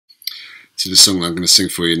to the song that I'm going to sing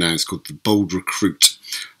for you now. It's called The Bold Recruit.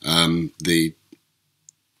 The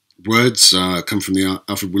words come from the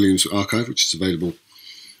Alfred Williams archive, which is available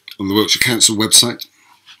on the Wiltshire Council website.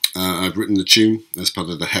 I've written the tune as part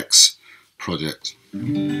of the Hex project. So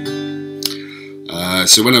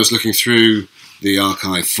when I was looking through the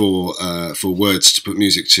archive for words to put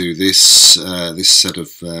music to, this set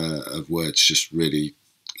of words just really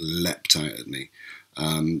leapt out at me.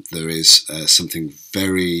 There is something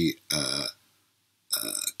very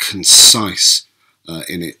concise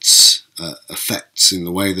in its effects, in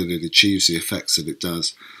the way that it achieves the effects that it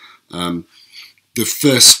does. The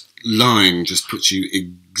first line just puts you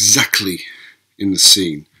exactly in the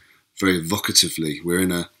scene, very evocatively. We're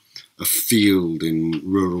in a field in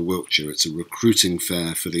rural Wiltshire. It's a recruiting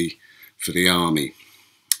fair for the army.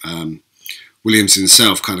 Williams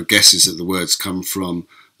himself kind of guesses that the words come from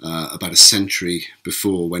about a century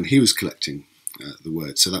before, when he was collecting the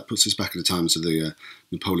words. So that puts us back at the times of the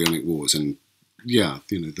Napoleonic Wars, and yeah,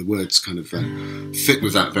 the words kind of fit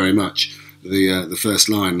with that very much. The first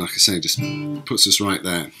line, like I say, just puts us right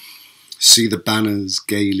there. See the banners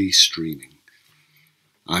gaily streaming.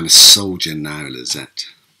 I'm a soldier now, Lizette.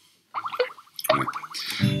 Right.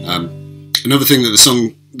 Another thing that the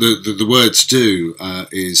song, the words do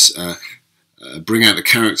is bring out the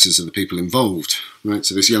characters of the people involved. Right.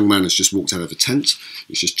 So this young man has just walked out of a tent.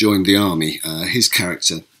 He's just joined the army. His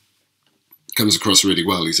character comes across really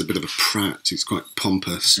well. He's a bit of a prat. He's quite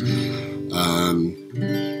pompous, and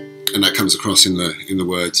that comes across in the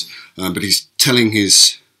words. But he's telling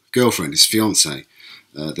his girlfriend, his fiancée,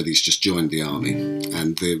 that he's just joined the army.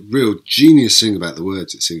 And the real genius thing about the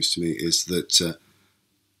words, it seems to me, is that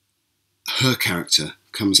her character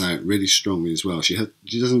comes out really strongly as well. She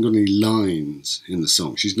doesn't got any lines in the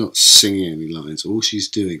song. She's not singing any lines. All she's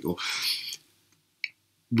doing, or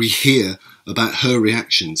we hear about her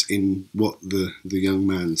reactions in what the young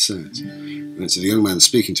man says. And so the young man's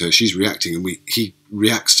speaking to her, she's reacting, and he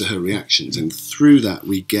reacts to her reactions, and through that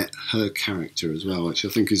we get her character as well, which I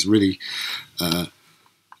think is really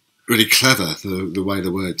really clever, the way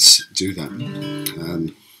the words do that.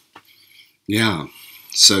 Yeah,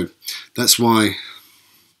 so that's why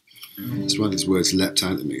these words leapt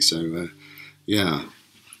out at me. So yeah,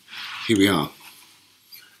 here we are.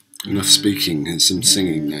 Enough speaking and some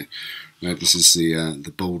singing now. Right, this is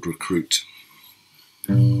the Bold Recruit.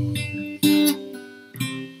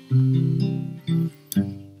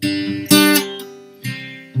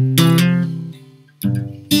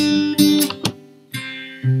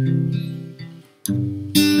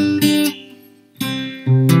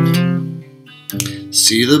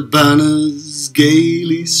 See the banners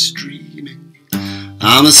gaily streaming.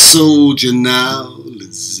 I'm a soldier now,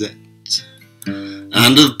 Lizette,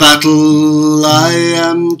 and of battle I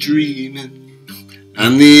am dreaming,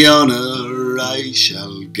 and the honour I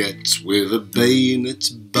shall get, with a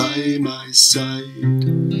bayonet by my side,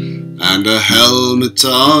 and a helmet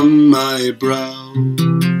on my brow,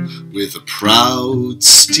 with a proud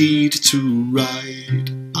steed to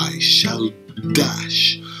ride. I shall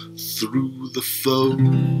dash through the foe.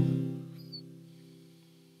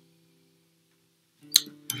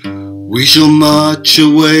 We shall march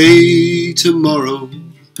away tomorrow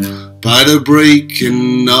by the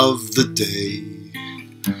breaking of the day,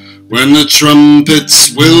 when the trumpets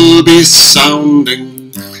will be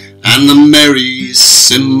sounding and the merry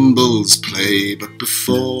cymbals play. But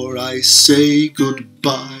before I say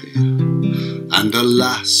goodbye and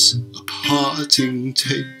alas a parting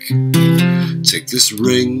take this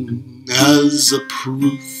ring as a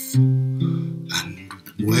proof and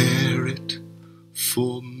wear it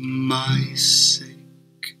for my sake.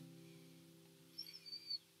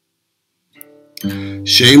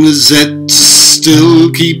 Shame Lizette to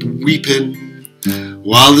still keep weeping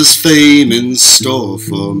while there's fame in store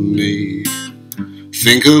for me.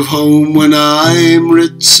 Think of home when I'm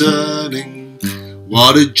returning.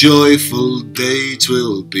 What a joyful day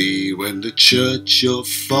 'twill be, when to church you're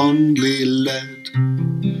fondly led,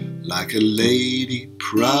 like a lady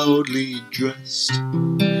proudly dressed,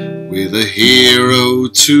 with a hero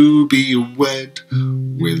to be wed,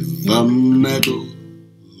 with a medal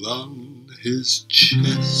on his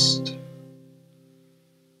chest.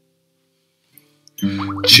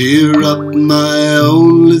 Cheer up, my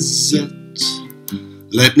own Lizette,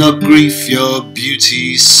 let not grief your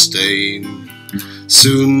beauty stain.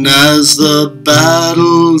 Soon as the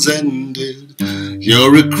battle's ended,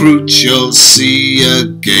 your recruit you'll see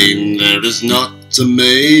again. There is not a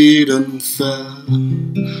maiden fair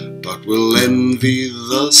but will envy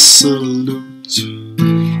the salute,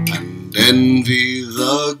 and envy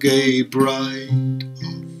the gay bride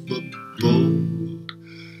of a bold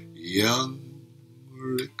young